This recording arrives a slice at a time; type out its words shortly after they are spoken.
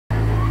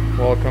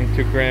Welcome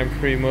to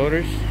Prix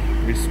Motors.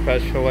 We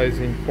specialize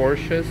in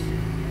Porsches,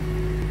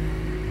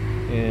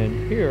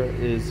 and here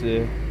is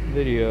a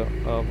video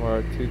of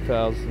our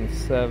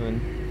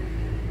 2007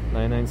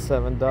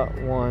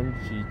 997.1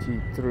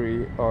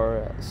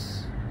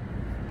 GT3RS.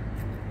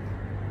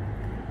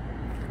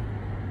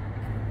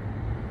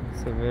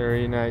 It's a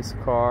very nice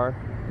car.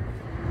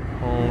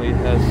 Only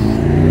has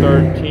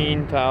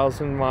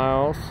 13,000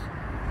 miles.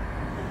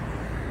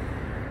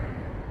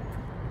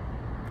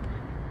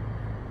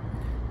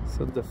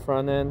 So the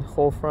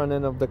whole front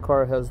end of the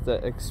car has the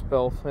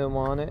expel film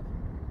on it.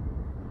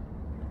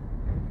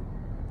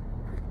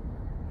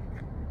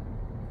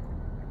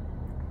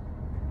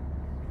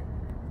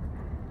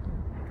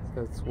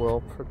 So it's well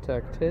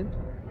protected.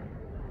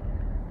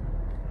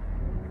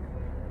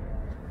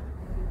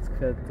 It's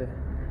got the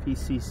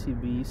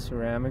PCCB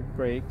ceramic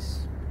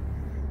brakes.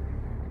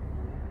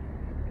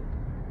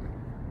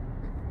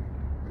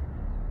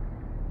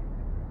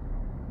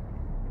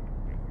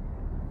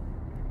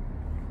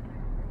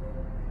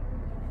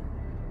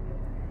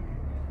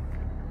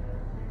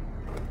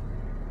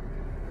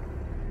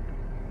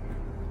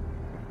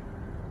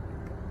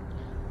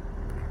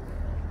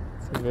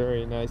 A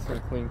very nice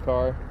and clean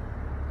car.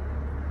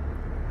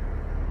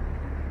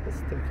 Let's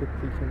take a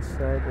peek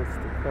inside. That's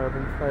the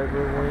carbon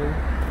fiber wing.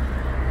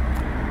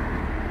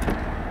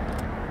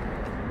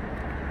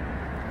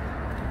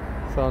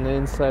 So on the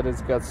inside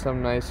it's got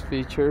some nice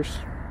features.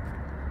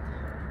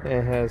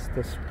 It has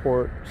the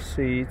sport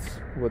seats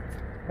with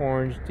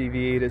orange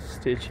deviated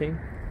stitching.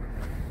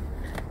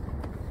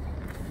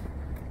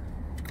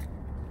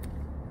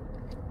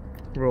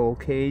 Roll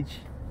cage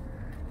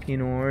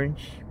in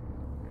orange.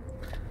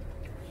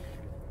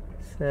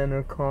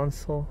 Center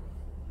console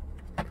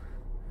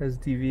has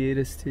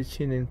deviated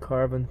stitching in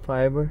carbon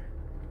fiber.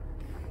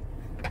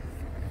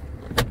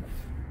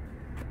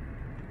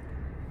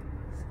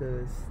 So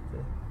it's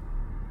the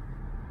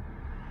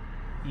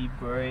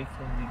e-brake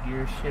and the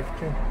gear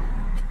shifter.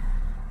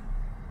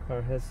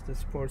 Car has the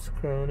sports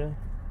chrono.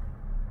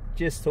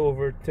 Just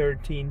over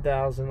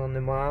 13,000 on the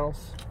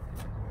miles.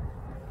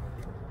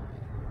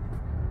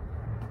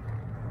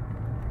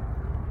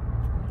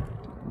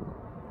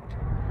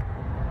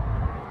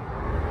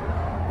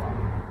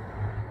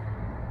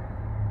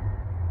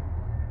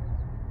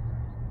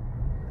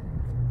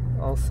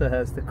 Also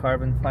has the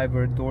carbon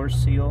fiber door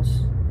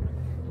seals.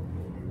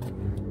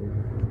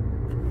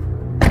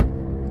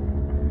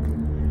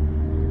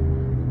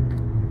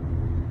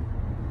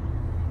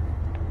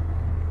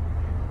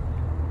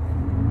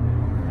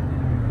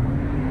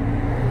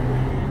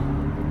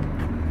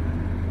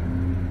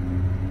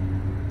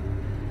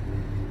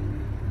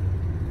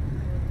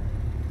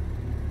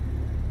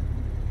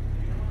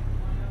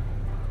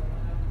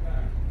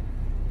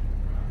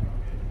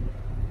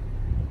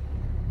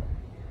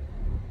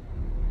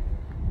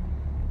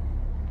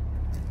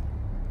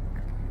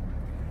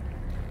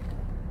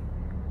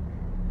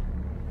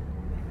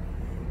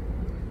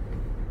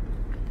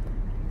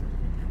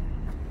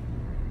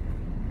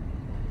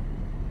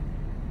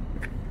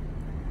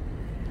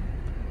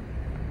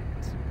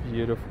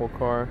 Beautiful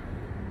car.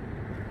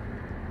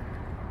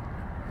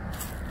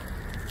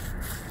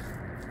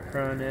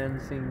 Front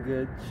end's in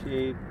good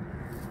shape.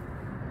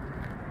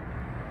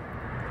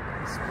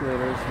 The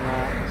splitter's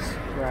not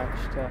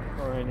scratched up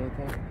or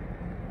anything.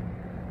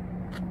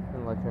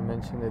 And like I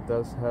mentioned, it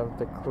does have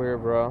the clear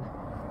bra.